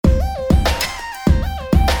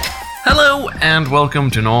Hello and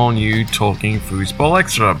welcome to an all-new Talking Fußball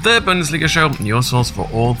Extra, the Bundesliga show, your source for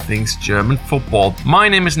all things German football. My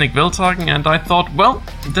name is Nick Wiltagen and I thought, well,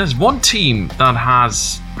 there's one team that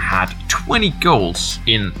has had 20 goals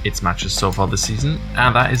in its matches so far this season,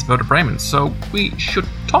 and that is Werder Bremen. So we should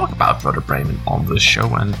talk about Werder Bremen on this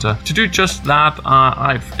show, and to do just that,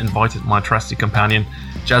 I've invited my trusty companion,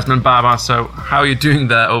 Jasmine Baba. So how are you doing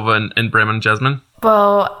there over in Bremen, Jasmine?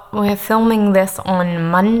 Well, we're filming this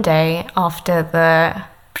on Monday after the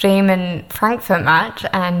Bremen-Frankfurt match,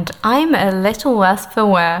 and I'm a little worse for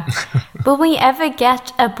wear. Will we ever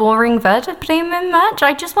get a boring Werder Bremen match?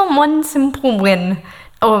 I just want one simple win.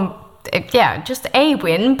 Or, yeah, just a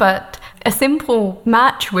win, but a simple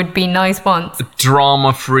match would be nice once.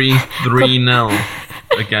 Drama-free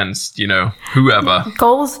 3-0 against, whoever.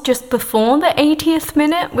 Goals just before the 80th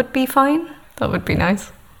minute would be fine. That would be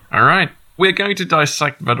nice. All right. We're going to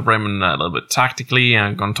dissect Werder Bremen a little bit tactically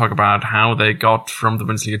and going to talk about how they got from the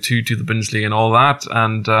Bundesliga 2 to the Bundesliga and all that.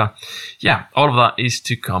 And all of that is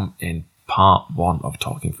to come in part 1 of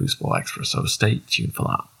Talking Fußball Extra. So stay tuned for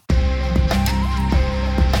that.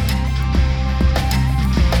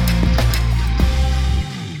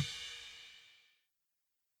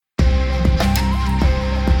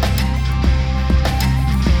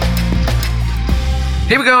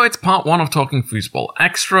 Here we go, it's part 1 of Talking Fußball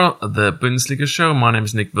Extra, the Bundesliga show. My name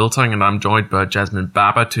is Nick Wiltagen and I'm joined by Jasmine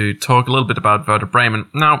Baba to talk a little bit about Werder Bremen.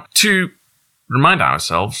 Now, to remind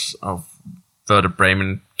ourselves of Werder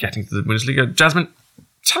Bremen getting to the Bundesliga, Jasmine,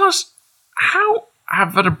 tell us, how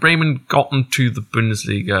have Werder Bremen gotten to the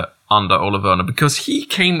Bundesliga under Ole Werner? Because he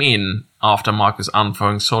came in after Markus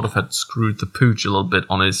Anfang sort of had screwed the pooch a little bit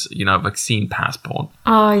on his, vaccine passport.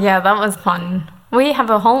 Oh, yeah, that was fun. We have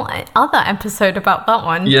a whole other episode about that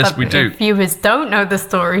one. Yes, we do. If viewers don't know the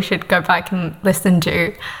story, should go back and listen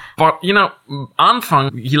to. But,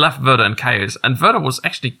 Anfang, he left Werder in chaos, and Werder was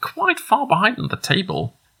actually quite far behind on the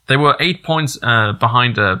table. They were 8 points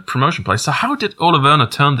behind a promotion place. So how did Ole Werner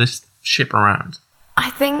turn this ship around? I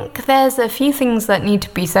think there's a few things that need to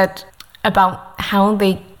be said about how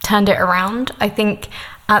they turned it around. I think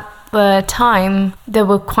at the time, there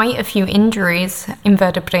were quite a few injuries in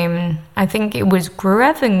Werder Bremen. I think it was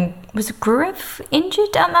Gruev, and was Gruev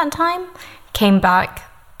injured at that time? Came back.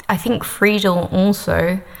 I think Friedel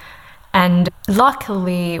also. And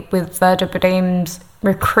luckily, with Werder Bremen's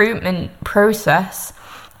recruitment process,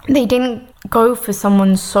 they didn't go for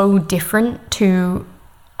someone so different to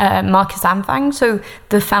Markus Anfang, so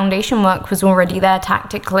the foundation work was already there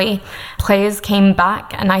tactically. Players came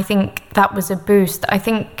back, and I think that was a boost. I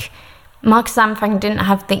think Markus Anfang didn't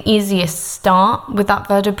have the easiest start with that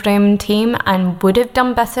Werder Bremen team and would have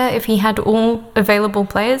done better if he had all available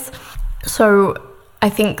players. So I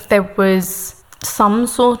think there was some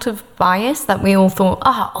sort of bias that we all thought,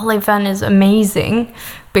 Ole Werner's amazing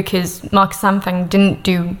because Markus Anfang didn't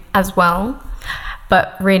do as well.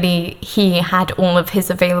 But really, he had all of his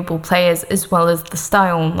available players as well as the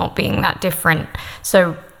style not being that different.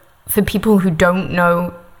 So for people who don't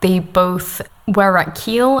know, they both were at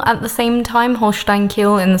Kiel at the same time, Holstein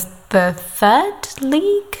Kiel in the third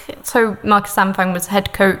league. So Markus Anfang was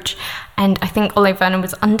head coach, and I think Ole Werner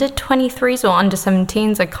was under 23s or under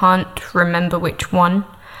 17s. I can't remember which one.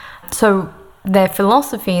 So their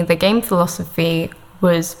philosophy, the game philosophy,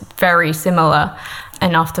 was very similar.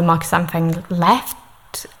 And after Markus Anfang left,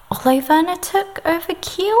 Ole Werner took over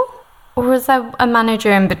Kiel? Or was there a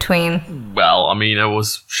manager in between? Well, it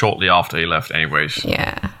was shortly after he left anyways.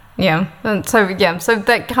 Yeah. So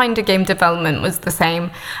that kind of game development was the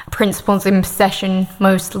same. Principles in possession,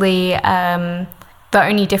 mostly. The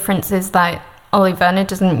only difference is that Ole Werner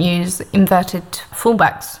doesn't use inverted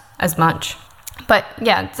fullbacks as much. But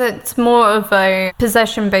yeah, it's more of a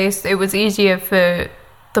possession-based. It was easier for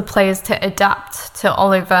the players to adapt to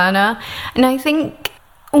Ole Werner. And I think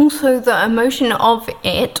also the emotion of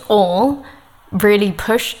it all really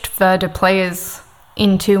pushed Werder players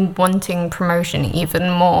into wanting promotion even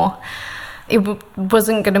more. It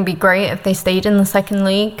wasn't going to be great if they stayed in the second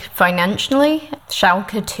league financially.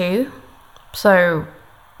 Schalke too. So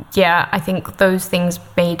yeah, I think those things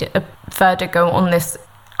made Werder go on this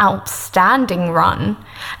outstanding run.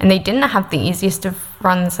 And they didn't have the easiest of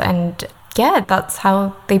runs, and yeah, that's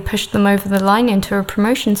how they pushed them over the line into a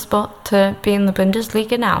promotion spot to be in the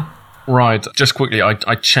Bundesliga now. Right. Just quickly,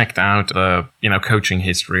 I checked out the coaching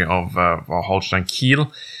history of Holstein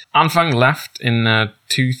Kiel. Anfang left in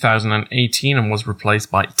 2018 and was replaced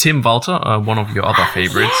by Tim Walter, one of your other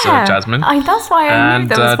favorites, Jasmine. That's why I knew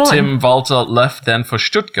that was one. Tim Walter left then for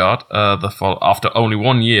Stuttgart after only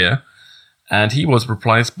 1 year. And he was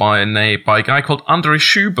replaced by a guy called André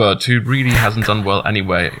Schubert, who really hasn't done well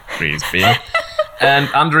anyway, really speaking. And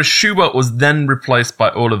André Schubert was then replaced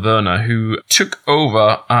by Ole Werner, who took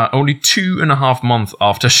over only 2.5 months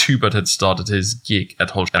after Schubert had started his gig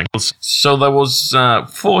at Holstein Kiel. So there was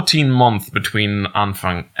 14 months between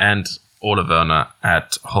Anfang and Ole Werner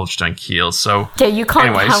at Holstein Kiel. So yeah, you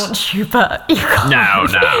can't count Schubert. You can't. No.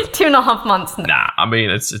 2.5 months. Nah, I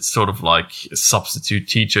mean, it's sort of like a substitute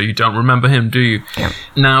teacher. You don't remember him, do you? Yeah.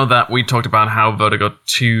 Now that we talked about how Werder got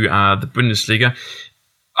to the Bundesliga,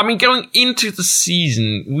 I mean, going into the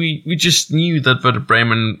season, we just knew that Werder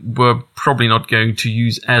Bremen were probably not going to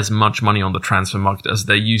use as much money on the transfer market as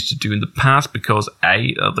they used to do in the past because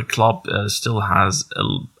the club still has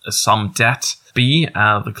some debt. B,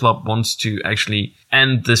 the club wants to actually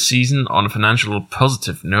end the season on a financial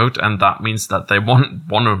positive note, and that means that they want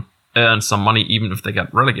to earn some money even if they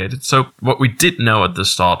get relegated. So what we did know at the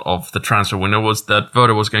start of the transfer window was that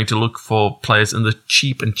Werder was going to look for players in the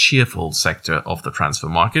cheap and cheerful sector of the transfer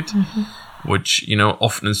market, which,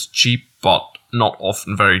 often is cheap, but not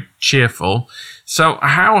often very cheerful. So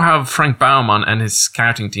how have Frank Baumann and his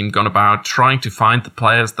scouting team gone about trying to find the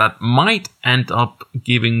players that might end up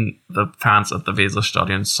giving the fans at the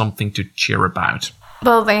Weserstadion something to cheer about?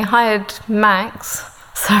 Well, they hired Max.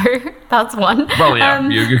 So that's one. Well, yeah,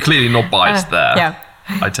 you're clearly not biased there. Yeah.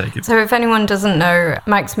 I take it. So if anyone doesn't know,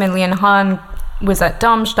 Maximilian Hahn was at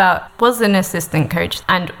Darmstadt, was an assistant coach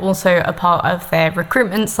and also a part of their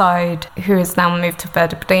recruitment side, who has now moved to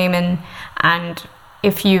Werder Bremen. And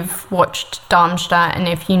if you've watched Darmstadt and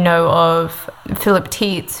if you know of Philipp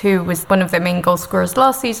Tietz, who was one of their main goal scorers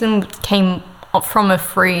last season, came up from a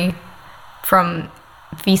free from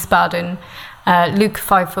Wiesbaden. Luke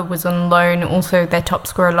Pfeiffer was on loan, also their top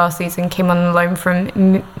scorer last season, came on loan from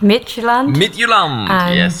Midtjylland.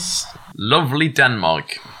 Midtjylland, yes. Lovely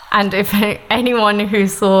Denmark. And if anyone who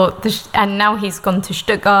saw, and now he's gone to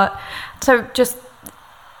Stuttgart. So just,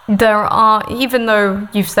 there are, even though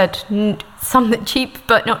you've said some that cheap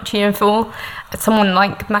but not cheerful, someone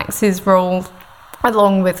like Max's role,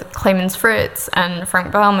 along with Clemens Fritz and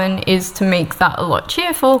Frank Baumann, is to make that a lot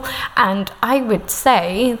cheerful. And I would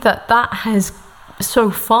say that has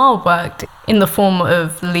so far worked in the form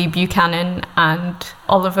of Lee Buchanan and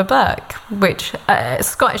Oliver Burke, which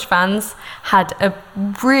Scottish fans had a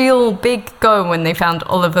real big go when they found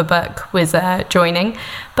Oliver Burke was joining.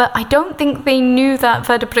 But I don't think they knew that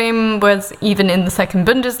Werder Bremen was even in the second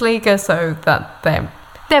Bundesliga, so that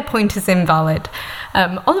their point is invalid.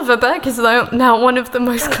 Oliver Burke is now one of the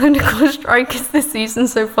most clinical strikers this season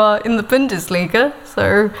so far in the Bundesliga,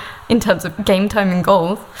 so in terms of game time and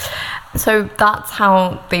goals. So that's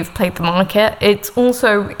how they've played the market. It's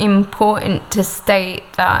also important to state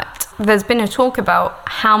that there's been a talk about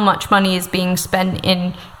how much money is being spent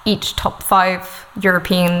in each top 5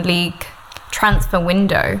 European League transfer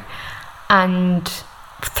window. And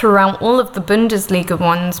throughout all of the Bundesliga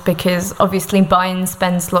ones, because obviously Bayern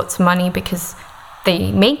spends lots of money because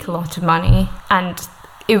they make a lot of money, and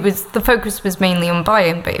the focus was mainly on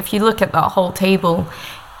Bayern. But if you look at that whole table,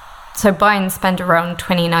 so Bayern spend around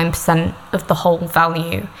 29% of the whole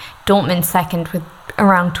value, Dortmund second with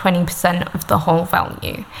around 20% of the whole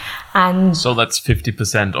value. And so that's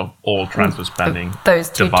 50% of all transfer spending those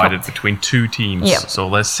divided between 2 teams. Yep. So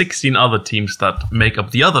there's 16 other teams that make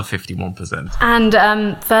up the other 51%. And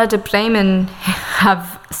Werder Bremen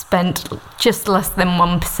have spent just less than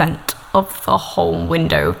 1% of the whole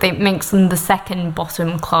window. It makes them the second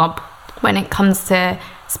bottom club when it comes to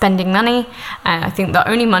spending money. And I think the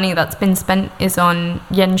only money that's been spent is on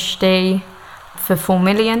Jens Stay for 4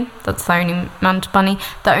 million. That's the only amount of money.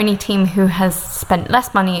 The only team who has spent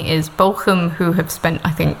less money is Bochum, who have spent,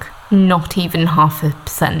 I think, not even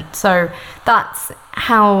 0.5%. So that's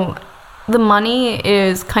how the money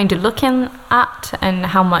is kind of looking at, and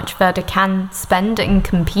how much Werder can spend and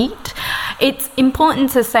compete. It's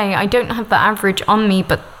important to say, I don't have the average on me,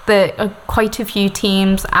 but there are quite a few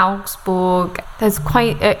teams, Augsburg,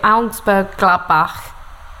 Augsburg, Gladbach,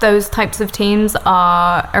 those types of teams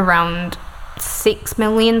are around 6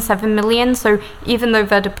 million, 7 million. So even though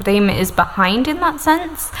Werder Bremen is behind in that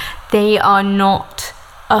sense, they are not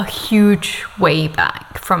a huge way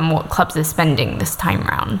back from what clubs are spending this time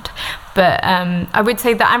round. But I would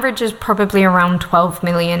say the average is probably around 12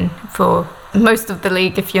 million for most of the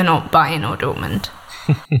league if you're not Bayern or Dortmund.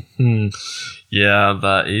 Yeah,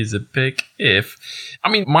 that is a big if. I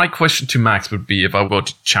mean, my question to Max would be, if I were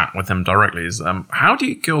to chat with him directly, is how do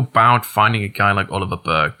you go about finding a guy like Oliver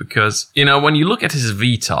Berg? Because, when you look at his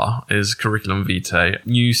vita, his curriculum vitae,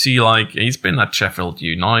 you see he's been at Sheffield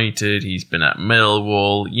United, he's been at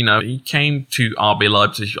Millwall, he came to RB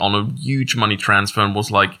Leipzig on a huge money transfer and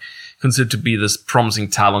was considered to be this promising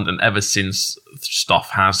talent, and ever since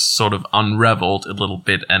stuff has sort of unraveled a little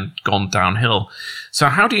bit and gone downhill. So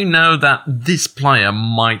how do you know that this player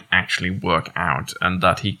might actually work out and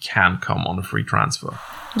that he can come on a free transfer?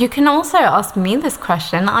 You can also ask me this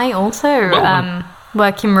question. I also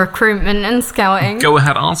work in recruitment and scouting. Go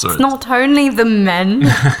ahead, answer it. It's not only the men.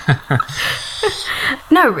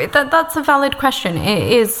 No, that's a valid question.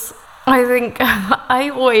 It is. I think I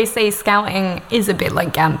always say scouting is a bit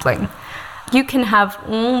like gambling. You can have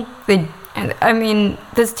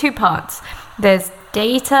there's two parts. There's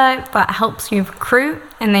data that helps you recruit,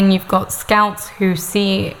 and then you've got scouts who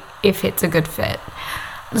see if it's a good fit.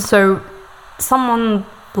 So someone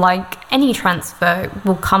like any transfer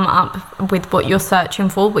will come up with what you're searching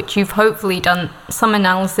for, which you've hopefully done some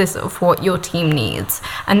analysis of what your team needs.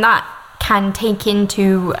 And that can take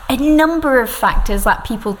into a number of factors that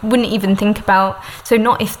people wouldn't even think about. So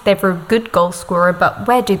not if they're a good goal scorer, but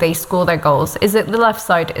where do they score their goals? Is it the left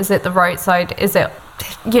side? Is it the right side? Is it,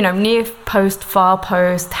 near post, far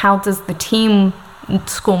post? How does the team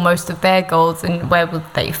score most of their goals, and where would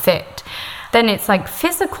they fit? Then it's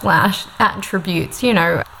physical attributes,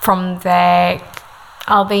 from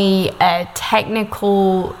are they a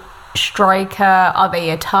technical striker? Are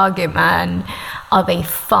they a target man? Are they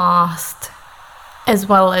fast? As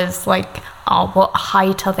well as what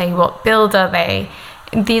height are they? What build are they?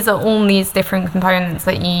 These are all these different components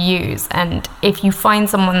that you use. And if you find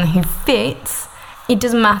someone who fits, it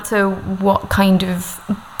doesn't matter what kind of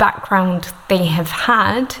background they have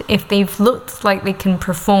had. If they've looked like they can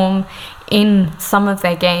perform in some of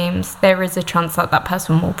their games, there is a chance that that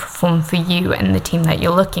person will perform for you and the team that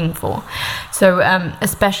you're looking for. So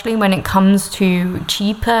especially when it comes to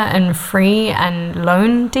cheaper and free and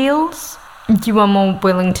loan deals, you are more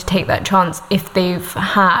willing to take that chance if they've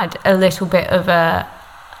had a little bit of a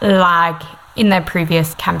lag in their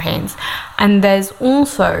previous campaigns. And there's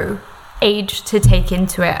also age to take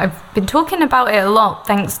into it. I've been talking about it a lot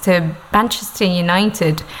thanks to Manchester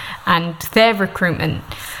United and their recruitment.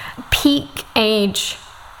 Peak age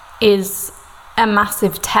is a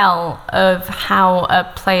massive tell of how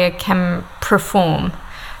a player can perform.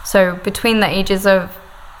 So between the ages of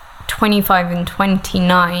 25 and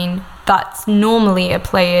 29, that's normally a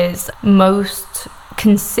player's most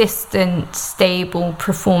consistent, stable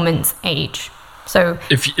performance age. So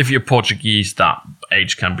if you're Portuguese, that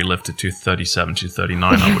age can be lifted to 37 to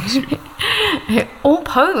 39, I would assume. Or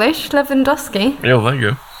Polish, Lewandowski. Yeah, there you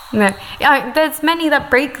go. No, there's many that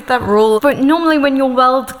break that rule, but normally when you're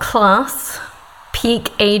world class, peak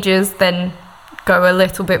ages then go a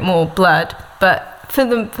little bit more blurred. But for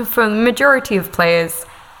the majority of players,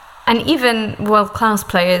 and even world class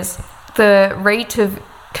players, the rate of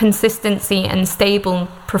consistency and stable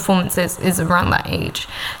performances is around that age.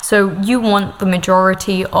 So you want the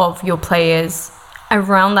majority of your players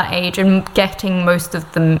around that age and getting most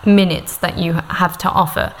of the minutes that you have to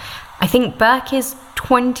offer. I think Berg is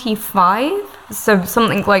 25, so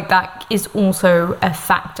something like that is also a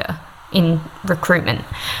factor in recruitment.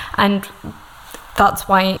 And that's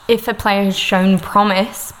why if a player has shown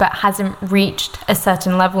promise but hasn't reached a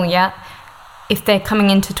certain level yet, if they're coming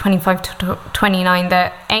into 25 to 29,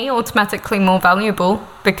 they're automatically more valuable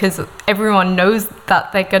because everyone knows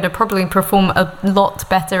that they're going to probably perform a lot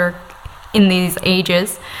better in these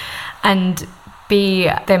ages, and B,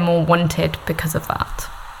 they're more wanted because of that.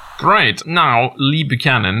 Right. Now, Lee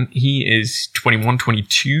Buchanan, he is 21,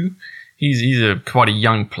 22. He's quite a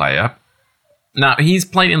young player. Now, he's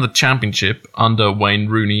played in the Championship under Wayne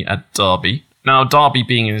Rooney at Derby. Now, Derby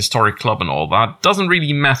being a historic club and all that doesn't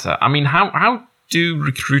really matter. I mean, how do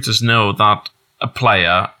recruiters know that a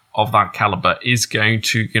player of that caliber is going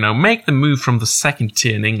to, make the move from the second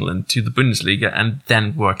tier in England to the Bundesliga and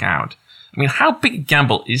then work out? I mean, how big a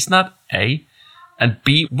gamble is that, A? And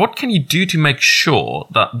B, what can you do to make sure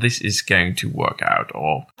that this is going to work out?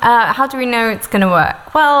 Or how do we know it's going to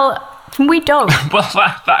work? Well, we don't. Well,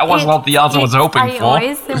 that was what the other was hoping for.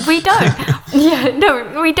 We don't. Yeah,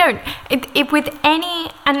 no, we don't. It with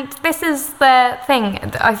any, and this is the thing.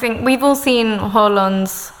 I think we've all seen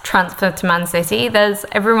Haaland's transfer to Man City. There's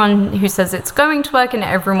everyone who says it's going to work and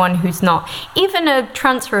everyone who's not. Even a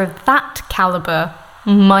transfer of that caliber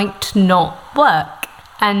might not work.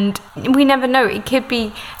 And we never know. It could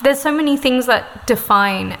be, there's so many things that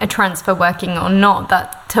define a transfer working or not,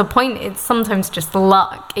 that to a point it's sometimes just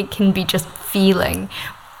luck. It can be just feeling.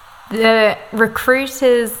 The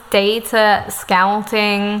recruiters, data,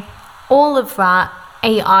 scouting, all of that,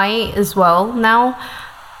 AI as well now,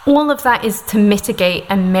 all of that is to mitigate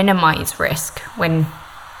and minimize risk when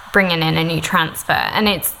bringing in a new transfer. And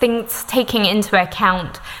it's things taking into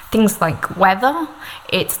account things like weather.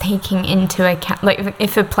 It's taking into account, like,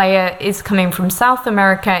 if a player is coming from South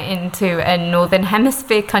America into a Northern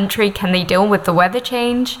Hemisphere country, can they deal with the weather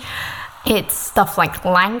change? It's stuff like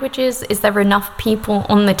languages. Is there enough people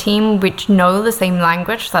on the team which know the same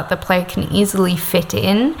language that the player can easily fit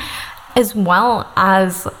in? As well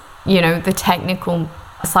as, the technical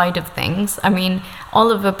side of things. I mean,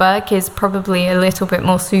 Oliver Burke is probably a little bit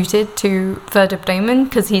more suited to Werder Bremen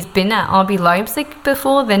because he's been at RB Leipzig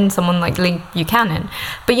before than someone like Lee Buchanan.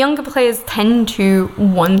 But younger players tend to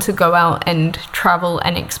want to go out and travel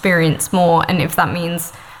and experience more. And if that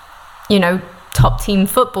means, top team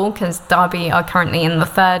football, because Derby are currently in the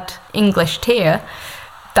 3rd English tier,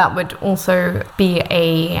 that would also be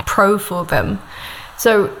a pro for them.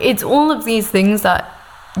 So it's all of these things that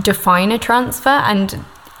define a transfer, and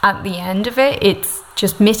at the end of it, it's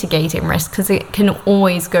just mitigating risk, because it can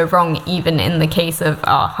always go wrong, even in the case of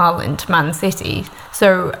Haaland, Man City.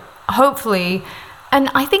 So hopefully, and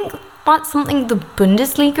I think that's something the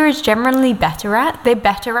Bundesliga is generally better at. They're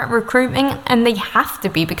better at recruitment, and they have to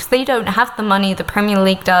be, because they don't have the money the Premier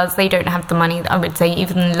League does. They don't have the money, I would say,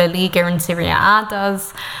 even La Liga and Serie A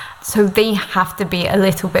does. So they have to be a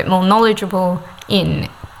little bit more knowledgeable in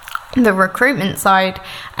the recruitment side,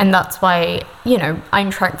 and that's why,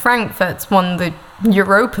 Eintracht Frankfurt's won the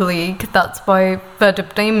Europa League. That's why Werder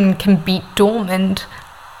Bremen can beat Dortmund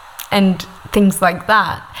and things like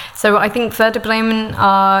that. So I think Werder Bremen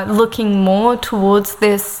are looking more towards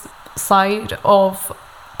this side of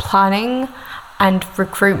planning and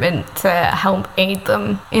recruitment to help aid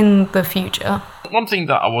them in the future. One thing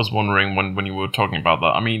that I was wondering when you were talking about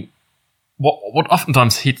that, I mean, what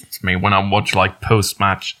oftentimes hits me when I watch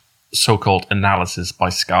post-match so-called analysis by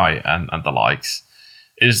Sky and the likes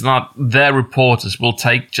is that their reporters will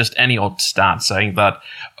take just any odd stat saying that,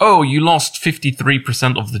 oh, you lost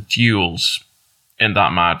 53% of the duels in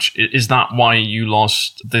that match. Is that why you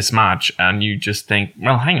lost this match? And you just think,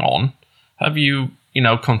 well, hang on. Have you,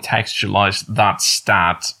 contextualized that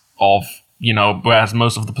stat of, where has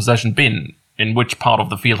most of the possession been? In which part of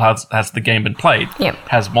the field has the game been played? Yep.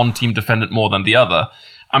 Has one team defended more than the other?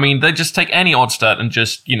 I mean, they just take any odd stat and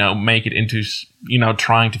just, make it into,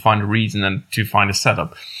 trying to find a reason and to find a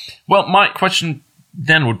setup. Well, my question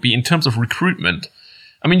then would be, in terms of recruitment,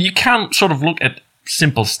 I mean, you can sort of look at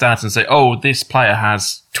simple stats and say, oh, this player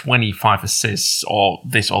has 25 assists or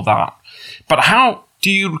this or that. But how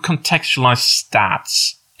do you contextualize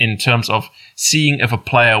stats in terms of seeing if a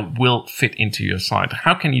player will fit into your side?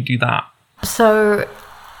 How can you do that? So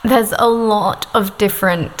there's a lot of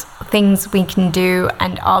different things we can do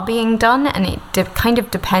and are being done, and it kind of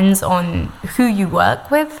depends on who you work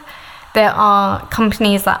with. There are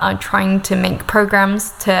companies that are trying to make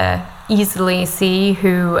programs to easily see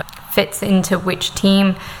who fits into which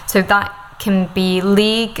team. So that can be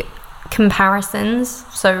league comparisons,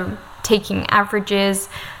 so taking averages,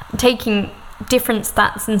 taking different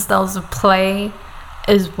stats and styles of play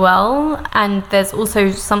as well. And there's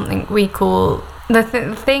also something we call the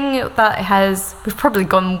thing that has, we've probably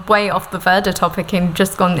gone way off the Werder topic and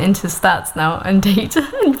just gone into stats now and data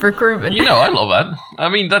and recruitment. I love that. I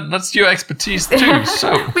mean, that's your expertise too,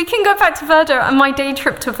 so. We can go back to Werder and my day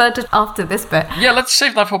trip to Werder after this bit. Yeah, let's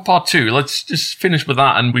save that for part 2. Let's just finish with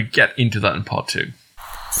that and we get into that in part 2.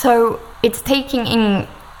 So it's taking in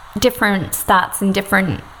different stats and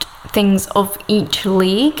different things of each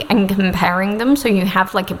league and comparing them, so you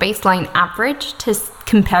have a baseline average to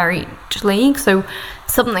compare each league. So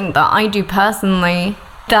something that I do personally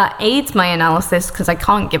that aids my analysis, because I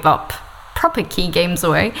can't give up proper key games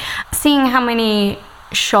away, seeing how many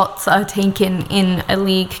shots are taken in a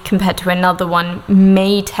league compared to another one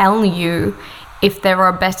may tell you if there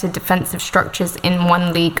are better defensive structures in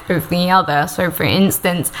one league over the other. So for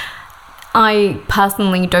instance, I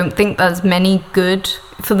personally don't think there's many good,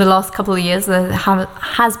 for the last couple of years, there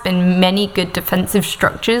has been many good defensive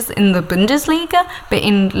structures in the Bundesliga, but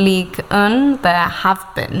in Ligue 1 there have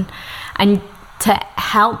been. And to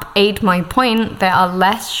help aid my point, there are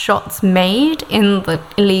less shots made in the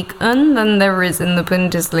Ligue 1 than there is in the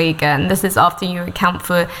Bundesliga. And this is after you account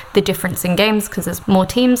for the difference in games, because there's more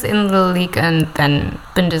teams in the Ligue 1 than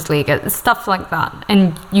Bundesliga, stuff like that.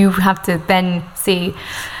 And you have to then see,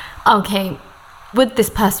 okay, would this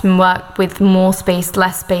person work with more space,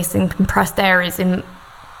 less space in compressed areas, in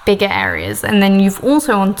bigger areas? And then you've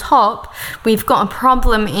also on top, we've got a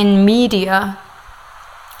problem in media.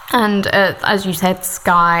 And as you said,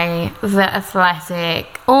 Sky, The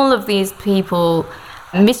Athletic, all of these people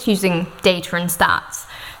misusing data and stats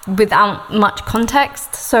without much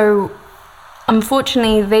context. So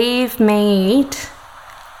unfortunately, they've made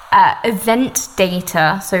event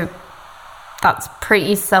data, so that's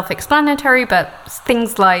pretty self-explanatory, but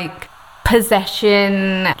things like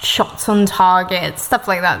possession, shots on target, stuff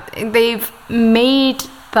like that, they've made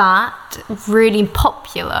that really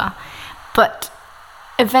popular. But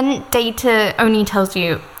event data only tells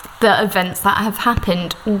you the events that have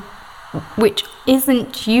happened, which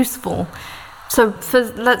isn't useful. So for,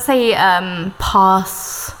 let's say,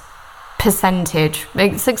 pass percentage,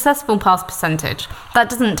 like successful pass percentage, that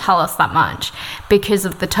doesn't tell us that much because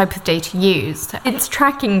of the type of data used. It's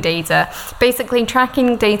tracking data. Basically,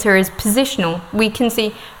 tracking data is positional. We can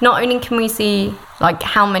see, not only can we see like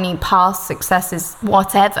how many pass successes,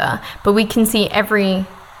 whatever, but we can see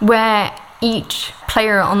where each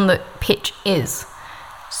player on the pitch is.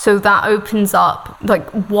 So that opens up like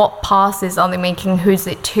what passes are they making, who's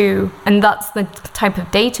it to, and that's the type of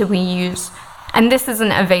data we use. And this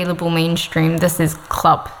isn't available mainstream, this is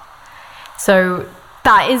club. So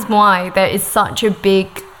that is why there is such a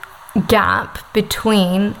big gap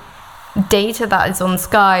between data that is on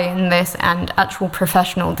Sky and this and actual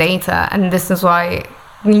professional data. And this is why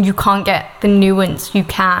you can't get the nuance you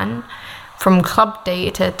can from club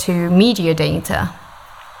data to media data,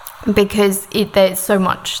 because there's so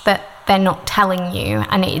much that they're not telling you,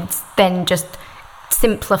 and it's then just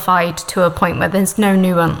simplified to a point where there's no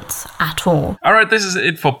nuance at all. All right, this is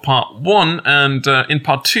it for part 1, and in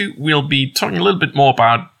part 2 we'll be talking a little bit more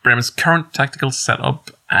about Bremen's current tactical setup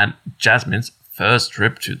and Jasmin's first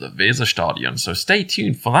trip to the Weserstadion, so stay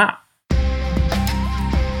tuned for that.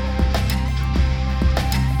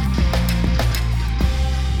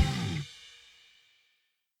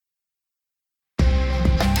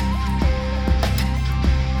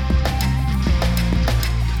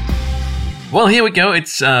 Well, here we go.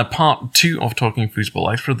 It's part 2 of Talking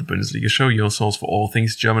Fußball Extra, the Bundesliga show, your source for all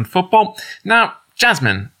things German football. Now,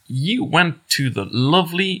 Jasmin, you went to the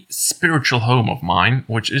lovely spiritual home of mine,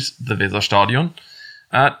 which is the Weserstadion.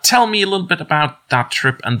 Tell me a little bit about that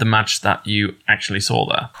trip and the match that you actually saw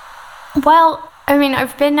there. Well, I mean,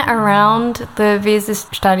 I've been around the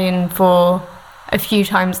Weserstadion for a few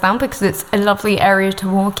times now because it's a lovely area to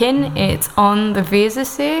walk in. It's on the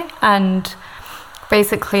Wesersee, and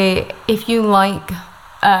basically, if you like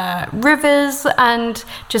rivers and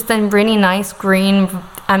just then really nice green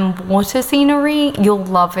and water scenery, you'll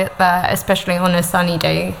love it there, especially on a sunny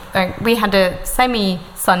day. Like, we had a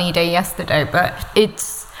semi-sunny day yesterday, but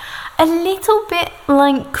it's a little bit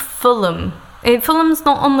like Fulham. Fulham's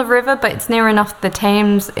not on the river, but it's near enough the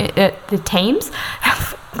Thames. The Thames?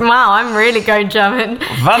 Wow, I'm really going German.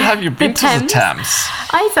 Well, have you been to the Thames?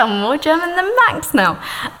 I sound more German than Max now.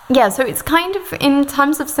 Yeah, so it's kind of, in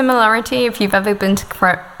terms of similarity, if you've ever been to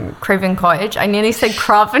Craven Cottage. I nearly said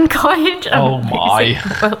Craven Cottage. Oh my.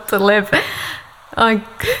 Well to live.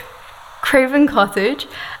 Craven Cottage,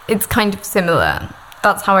 it's kind of similar.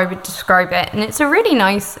 That's how I would describe it. And it's a really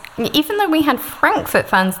nice, even though we had Frankfurt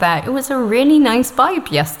fans there, it was a really nice vibe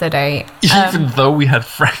yesterday. Even though we had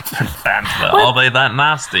Frankfurt fans there, well, are they that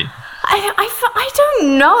nasty? I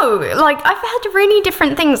don't know. Like, I've heard really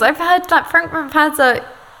different things. I've heard that Frankfurt fans are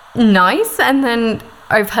nice, and then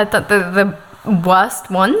I've heard that the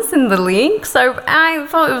worst ones in the league. So I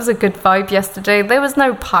thought it was a good vibe yesterday. There was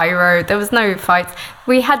no pyro, there was no fights.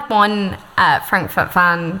 We had one Frankfurt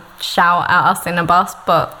fan shout at us in a bus,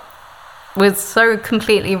 but was so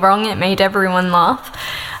completely wrong, it made everyone laugh.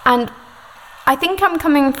 And I think I'm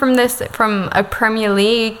coming from this from a Premier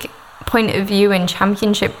League point of view and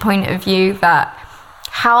Championship point of view, that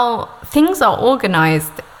how things are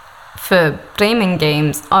organised for Bremen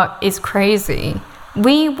games is crazy.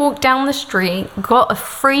 We walked down the street, got a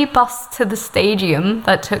free bus to the stadium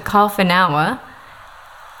that took half an hour,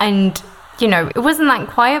 and you know, it wasn't that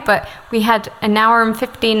quiet, but we had an hour and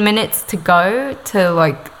 15 minutes to go to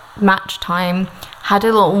like match time, had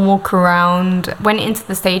a little walk around, went into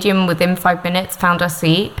the stadium within 5 minutes, found our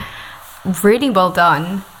seat. Really well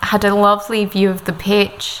done. Had a lovely view of the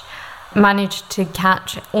pitch, managed to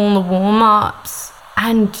catch all the warm-ups.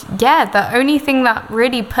 And yeah, the only thing that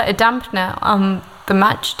really put a dampener on the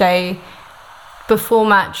match day, before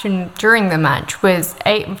match and during the match, was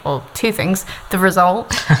two things: the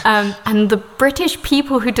result and the British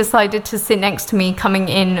people who decided to sit next to me coming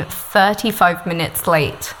in 35 minutes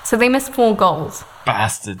late. So they missed 4 goals.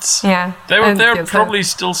 Bastards. Yeah. They were probably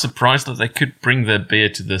still surprised that they could bring their beer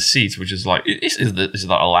to the seats, which is like, is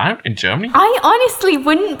that allowed in Germany? I honestly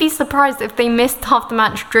wouldn't be surprised if they missed half the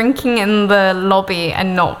match drinking in the lobby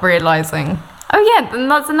and not realizing. Oh yeah, then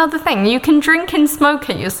that's another thing. You can drink and smoke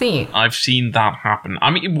at your seat. I've seen that happen. I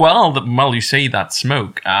mean, you say that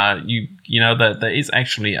smoke. You know that there is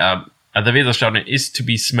actually the Weserstadion is to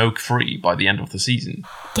be smoke-free by the end of the season.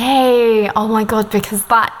 Yay! Oh my god, because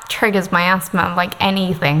that triggers my asthma like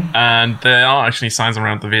anything. And there are actually signs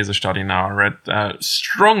around the Weserstadion now, I read,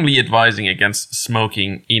 strongly advising against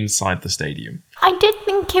smoking inside the stadium. I did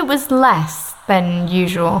think it was less than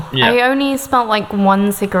usual. Yeah. I only smelled like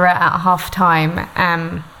one cigarette at half-time.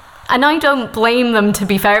 And I don't blame them, to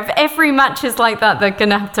be fair. If every match is like that, they're going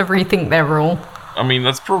to have to rethink their rule. I mean,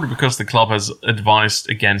 that's probably because the club has advised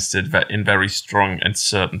against it in very strong and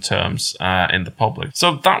certain terms in the public.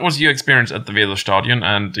 So that was your experience at the Weserstadion.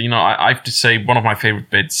 And, you know, I have to say one of my favorite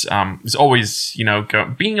bits is always, you know,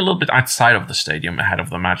 being a little bit outside of the stadium ahead of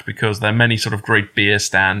the match, because there are many sort of great beer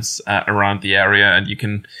stands around the area, and you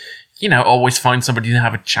can, you know, always find somebody to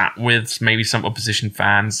have a chat with, maybe some opposition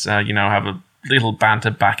fans, you know, have a little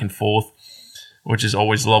banter back and forth, which is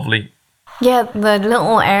always lovely. Yeah, the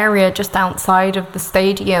little area just outside of the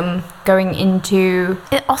stadium going into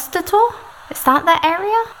Ostertor? Is that the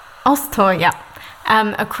area? Ostertor, yeah.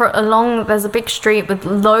 Along, there's a big street with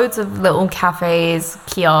loads of little cafes,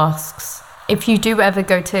 kiosks. If you do ever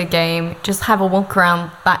go to a game, just have a walk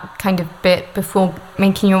around that kind of bit before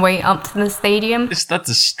making your way up to the stadium. Is that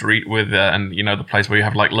the street with, and you know, the place where you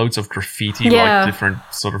have like loads of graffiti, like different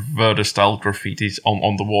sort of Werder-style graffitis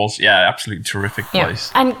on the walls? Yeah, absolutely terrific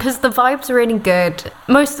place. And because the vibes are really good.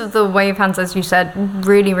 Most of the away fans, as you said,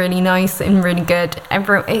 really, really nice and really good.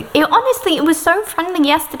 Honestly, it was so friendly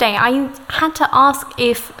yesterday. I had to ask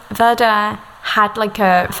if Werder had like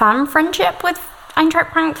a fan friendship with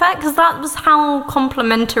Eintracht Frankfurt, because that was how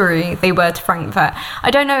complimentary they were to Frankfurt.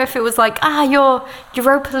 I don't know if it was like, you're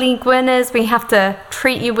Europa League winners, we have to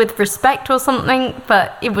treat you with respect or something,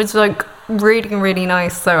 but it was like really, really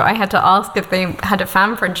nice. So I had to ask if they had a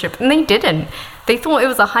fan friendship, and they didn't. They thought it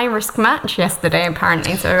was a high-risk match yesterday,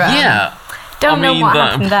 apparently. So don't know what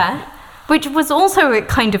happened there, which was also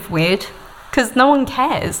kind of weird, because no one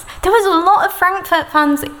cares. There was a lot of Frankfurt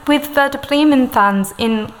fans with Werder Bremen fans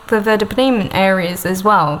in the Werder Bremen areas as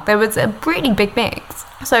well. There was a really big mix.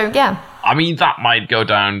 So, yeah. I mean, that might go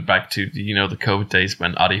down back to, you know, the COVID days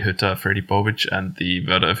when Adi Hütter, Freddy Bobic, and the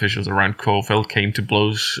Werder officials around Kohfeldt came to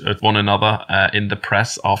blows at one another in the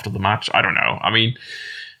press after the match. I don't know. I mean,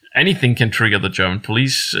 anything can trigger the German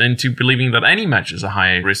police into believing that any match is a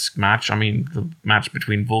high-risk match. I mean, the match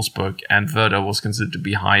between Wolfsburg and Werder was considered to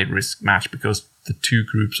be a high-risk match because the two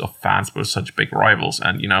groups of fans were such big rivals.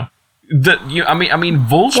 And, you know,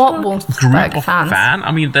 Wolfsburg group of fans?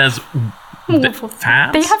 I mean, there's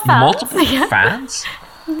fans? They have fans. Multiple fans?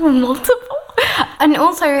 Multiple? And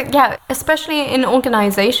also, yeah, especially in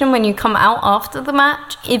organisation, when you come out after the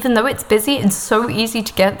match, even though it's busy, it's so easy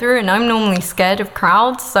to get through, and I'm normally scared of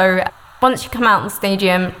crowds. So once you come out of the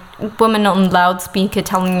stadium, woman on loudspeaker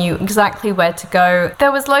telling you exactly where to go.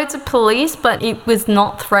 There was loads of police, but it was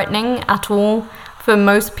not threatening at all for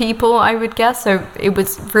most people, I would guess. So it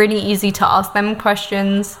was really easy to ask them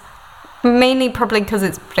questions. Mainly probably because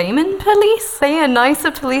it's Bremen police. They are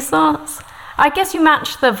nicer police arts. I guess you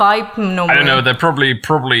match the vibe normally. I don't know. They're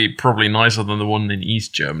probably nicer than the one in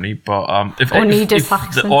East Germany. But if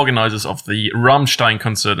the organisers of the Rammstein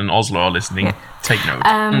concert in Oslo are listening, take note.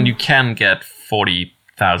 And you can get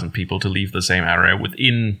 40,000 people to leave the same area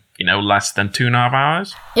within, you know, less than 2.5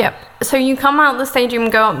 hours. Yep. So you come out the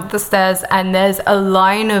stadium, go up the stairs, and there's a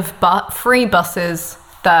line of free buses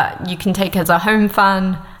that you can take as a home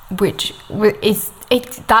fan, which is.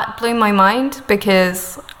 That blew my mind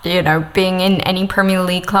because, you know, being in any Premier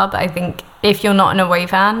League club, I think if you're not an away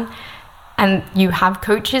fan and you have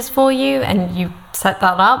coaches for you and you set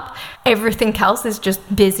that up, everything else is just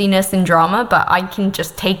busyness and drama, but I can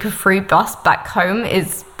just take a free bus back home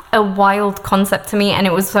is a wild concept to me, and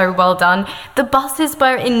it was so well done. The buses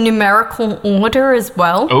were in numerical order as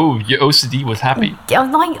well. Oh, your OCD was happy. I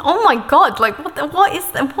was like, oh my god, like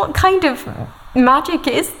what kind of magic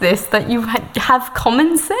is this that you have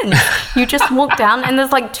common sense? You just walk down and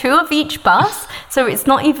there's like 2 of each bus, so it's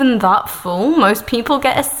not even that full. Most people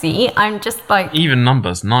get a seat. I'm just like, even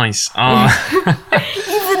numbers, nice. Even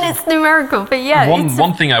it's numerical, but yeah.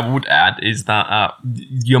 One thing I would add is that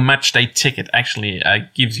your match day ticket actually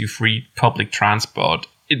gives you free public transport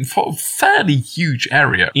for a fairly huge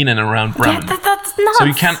area in and around Bremen. Yeah, that's nuts. So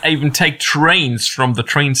you can even take trains from the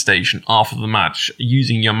train station after the match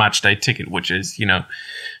using your match day ticket, which is, you know,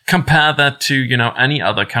 compare that to, any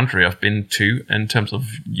other country I've been to in terms of,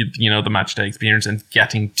 the match day experience and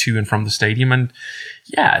getting to and from the stadium. And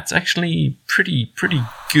yeah, it's actually pretty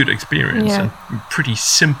good experience and pretty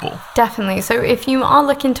simple. Definitely. So if you are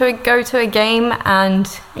looking to go to a game and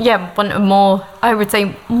want a more, I would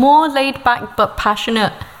say, more laid back but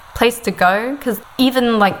passionate place to go, because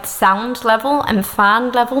even like sound level and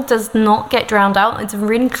fan level does not get drowned out. It's a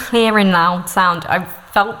really clear and loud sound. I've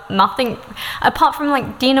felt nothing apart from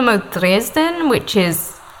like Dynamo Dresden, which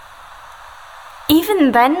is,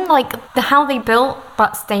 even then, like how they built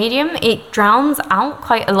that stadium, it drowns out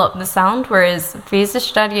quite a lot of the sound, whereas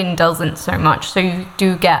Weserstadion doesn't so much. So you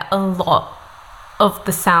do get a lot of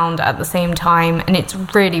the sound at the same time, and it's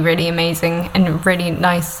really, really amazing and a really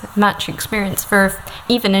nice match experience for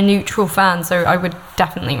even a neutral fan. So I would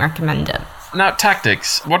definitely recommend it. Now,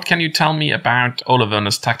 tactics. What can you tell me about Ole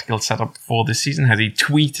Werner's tactical setup for this season? Has he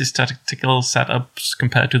tweaked his tactical setups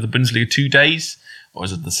compared to the Bundesliga 2 days, or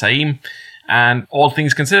is it the same? And all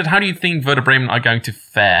things considered, how do you think Werder Bremen are going to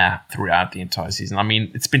fare throughout the entire season? I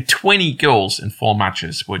mean, it's been 20 goals in 4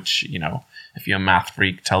 matches, which, if you're a math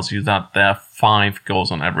freak, tells you that there are 5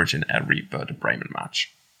 goals on average in every Werder Bremen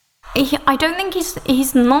match. I don't think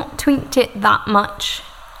he's not tweaked it that much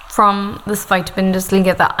from the Zweite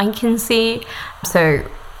Bundesliga that I can see. So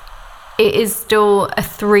it is still a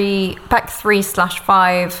back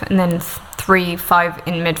 3/5, and then 3-5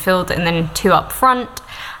 in midfield, and then 2 up front.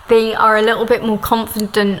 They are a little bit more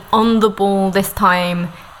confident on the ball this time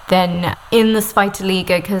than in the Zweite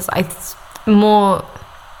Liga, because more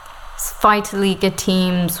Zweite Liga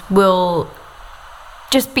teams will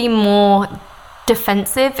just be more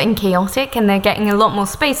defensive and chaotic, and they're getting a lot more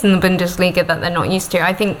space in the Bundesliga that they're not used to.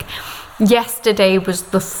 I think yesterday was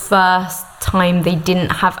the first time they didn't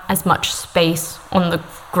have as much space on the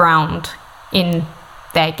ground in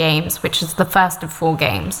their games, which is the first of 4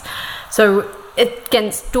 games. So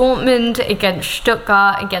against Dortmund, against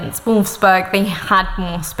Stuttgart, against Wolfsburg, they had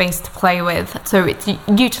more space to play with. So it's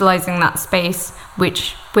utilising that space,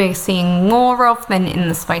 which we're seeing more of than in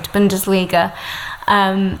the Zweite Bundesliga.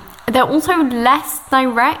 They're also less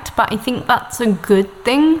direct, but I think that's a good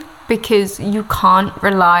thing, because you can't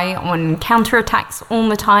rely on counterattacks all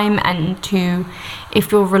the time, and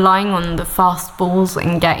if you're relying on the fast balls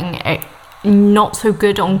and getting it not so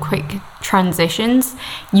good on quick transitions,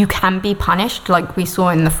 you can be punished, like we saw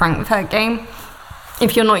in the Frankfurt game.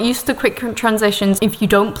 If you're not used to quick transitions, if you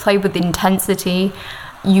don't play with intensity,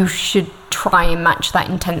 you should try and match that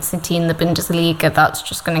intensity in the Bundesliga. That's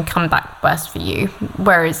just going to come back worse for you.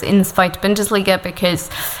 Whereas in the Zweite Bundesliga, because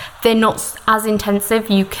they're not as intensive,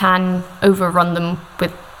 you can overrun them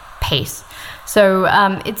with pace. So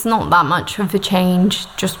it's not that much of a change,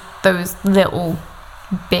 just those little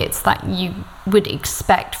bits that you would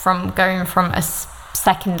expect from going from a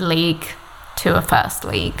second league to a first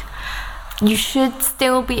league. You should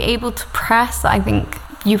still be able to press. I think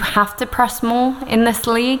you have to press more in this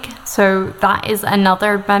league, so that is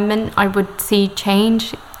another amendment I would see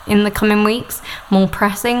change in the coming weeks. More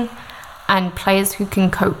pressing, and players who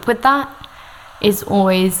can cope with that is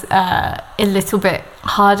always a little bit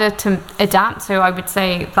harder to adapt, so I would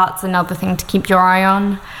say that's another thing to keep your eye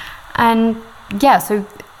on. And so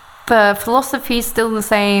the philosophy is still the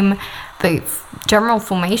same, the general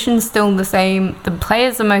formation is still the same, the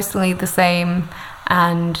players are mostly the same,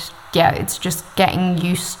 and it's just getting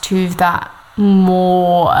used to that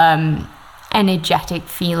more energetic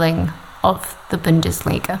feeling of the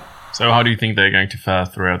Bundesliga. So how do you think they're going to fare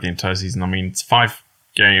throughout the entire season? I mean, it's 5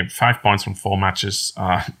 points from 4 matches,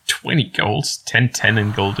 20 goals, 10-10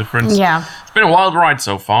 in goal difference. Yeah. It's been a wild ride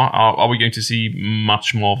so far. Are we going to see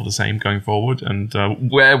much more of the same going forward? And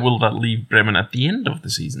where will that leave Bremen at the end of the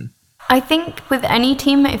season? I think with any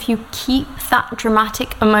team, if you keep that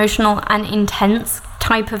dramatic, emotional and intense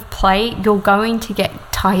type of play, you're going to get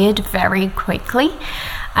tired very quickly.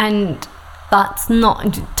 And that's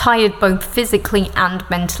not tired both physically and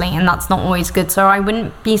mentally, and that's not always good. So I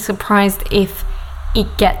wouldn't be surprised if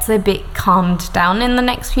it gets a bit calmed down in the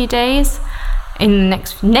next few days. In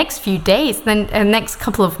the next few days, then next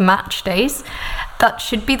couple of match days. That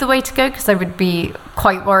should be the way to go, because I would be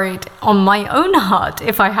quite worried on my own heart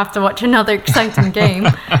if I have to watch another exciting game.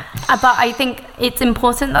 But I think it's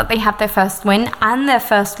important that they have their first win and their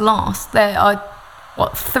first loss. There are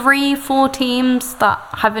 3-4 teams that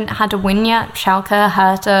haven't had a win yet: Schalke,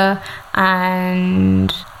 Hertha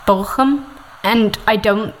and Bochum. And I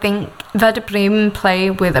don't think Werder Bremen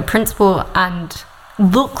play with a principle and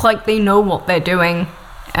look like they know what they're doing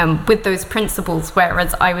with those principles,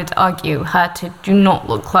 whereas I would argue Hertha do not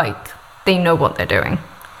look like they know what they're doing.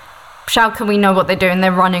 Schalke, we know what they're doing,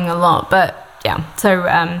 they're running a lot, but yeah. So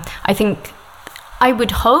I think I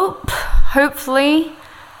would hopefully,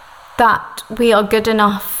 that we are good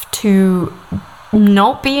enough to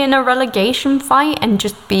not be in a relegation fight and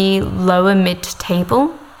just be lower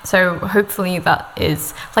mid-table. So hopefully that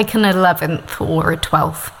is like an 11th or a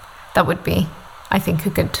 12th. That would be, I think, a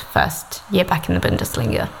good first year back in the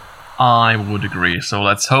Bundesliga. I would agree. So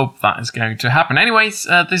let's hope that is going to happen. Anyways,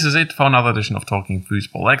 this is it for another edition of Talking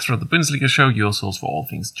Fußball Extra, the Bundesliga show, your source for all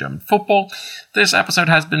things German football. This episode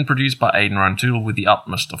has been produced by Aidan Rantoul with the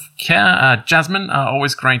utmost of care. Jasmine,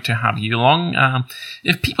 always great to have you along.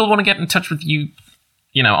 If people want to get in touch with you,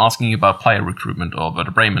 asking you about player recruitment or Werder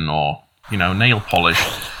Bremen or, nail polish,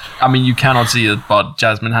 I mean, you cannot see it, but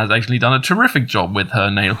Jasmine has actually done a terrific job with her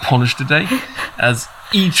nail polish today, as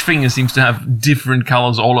each finger seems to have different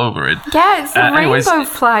colors all over it. Yeah, it's a rainbow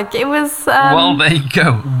flag. It was... well, there you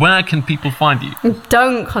go. Where can people find you?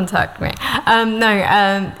 Don't contact me.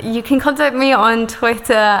 You can contact me on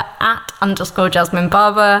Twitter @_Jasmine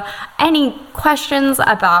Barber. Any questions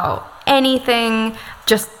about anything,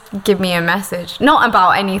 just give me a message. Not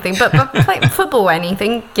about anything, but play football or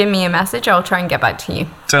anything, give me a message. I'll try and get back to you.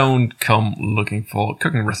 Don't come looking for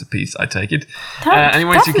cooking recipes, I take it.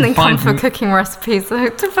 Anyways, definitely you can come for cooking recipes.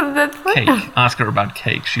 Cake. Ask her about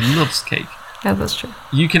cake. She loves cake. Yeah, that's true.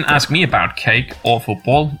 You can ask me about cake or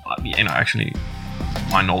football. Actually,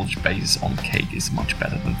 my knowledge base on cake is much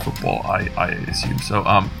better than football, I assume. So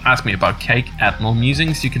ask me about cake at Null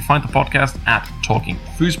Musings. You can find the podcast at Talking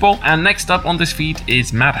Fußball. And next up on this feed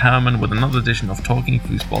is Matt Herman with another edition of Talking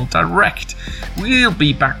Fußball Direct. We'll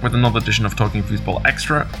be back with another edition of Talking Fußball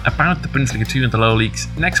Extra about the Bundesliga 2 and the lower leagues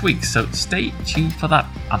next week. So stay tuned for that.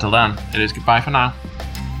 Until then, it is goodbye for now.